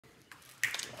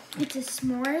It's a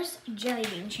s'mores jelly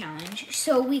bean challenge.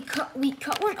 So we cut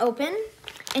one open,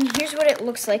 and here's what it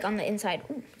looks like on the inside.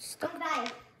 Ooh, stuck.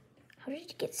 How did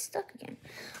it get stuck again?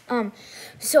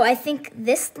 So I think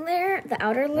this layer, the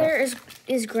outer layer,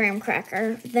 is graham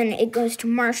cracker. Then it goes to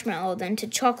marshmallow, then to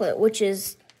chocolate, which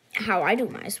is how I do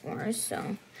my s'mores.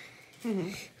 So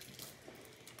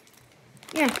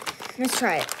yeah, let's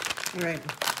try it. All right.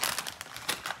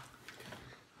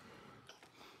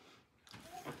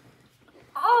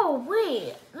 Oh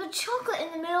wait, the chocolate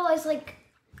in the middle is like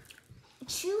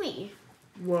chewy.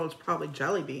 Well, it's probably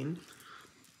jelly bean.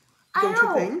 I Don't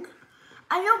you think?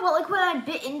 I know, but like when I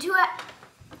bit into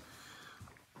it,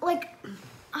 like,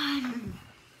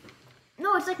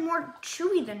 no, it's like more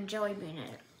chewy than jelly bean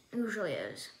it usually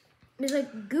is. It's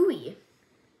like gooey.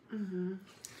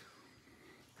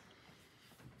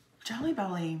 Jelly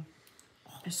Belly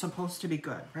is supposed to be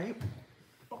good, right?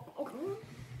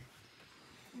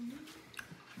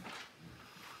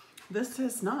 This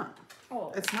is not.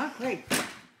 Oh. It's not great.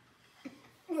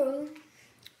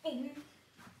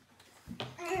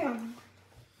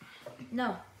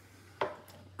 No.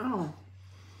 Oh.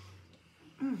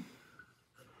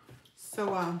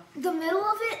 So, The middle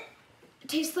of it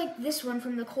tastes like this one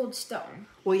from the Cold Stone.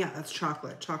 well, yeah, that's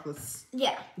chocolate. Chocolate's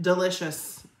Yeah.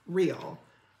 delicious, real,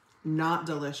 not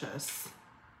delicious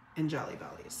in Jelly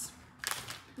Bellies.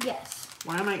 Yes.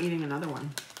 Why am I eating another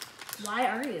one? Why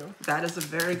are you? That is a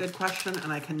very good question,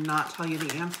 and I cannot tell you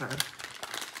the answer.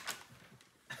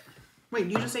 Wait,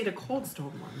 you just ate a Cold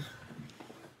Stone one.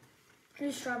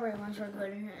 The strawberry ones were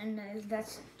good, and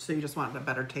that's... So you just want a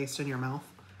better taste in your mouth?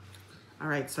 All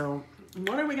right, so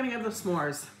what are we going to give the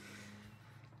s'mores?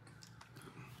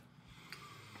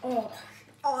 Oh.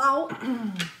 I'll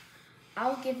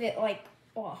give it like...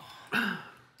 Oh. I'm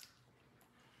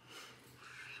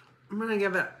going to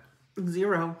give it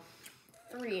 0.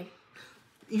 3.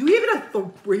 You gave it a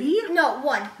 3? No,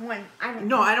 1.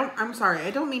 No, I don't. I'm sorry.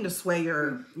 I don't mean to sway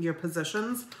your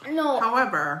positions. No.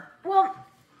 However, Well,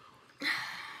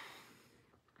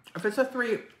 if it's a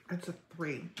 3, it's a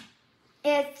 3.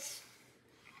 it's...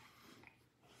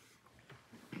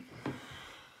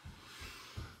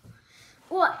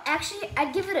 Well, actually,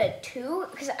 I'd give it a 2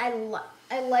 because I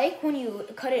like when you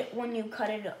cut it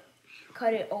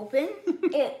open.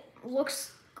 It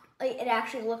looks like it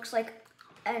actually looks like,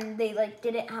 and they like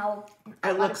did it how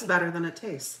It looks better than it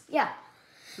tastes. Yeah.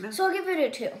 Yeah. So I'll give it a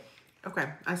 2. Okay,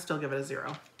 I still give it a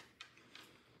 0.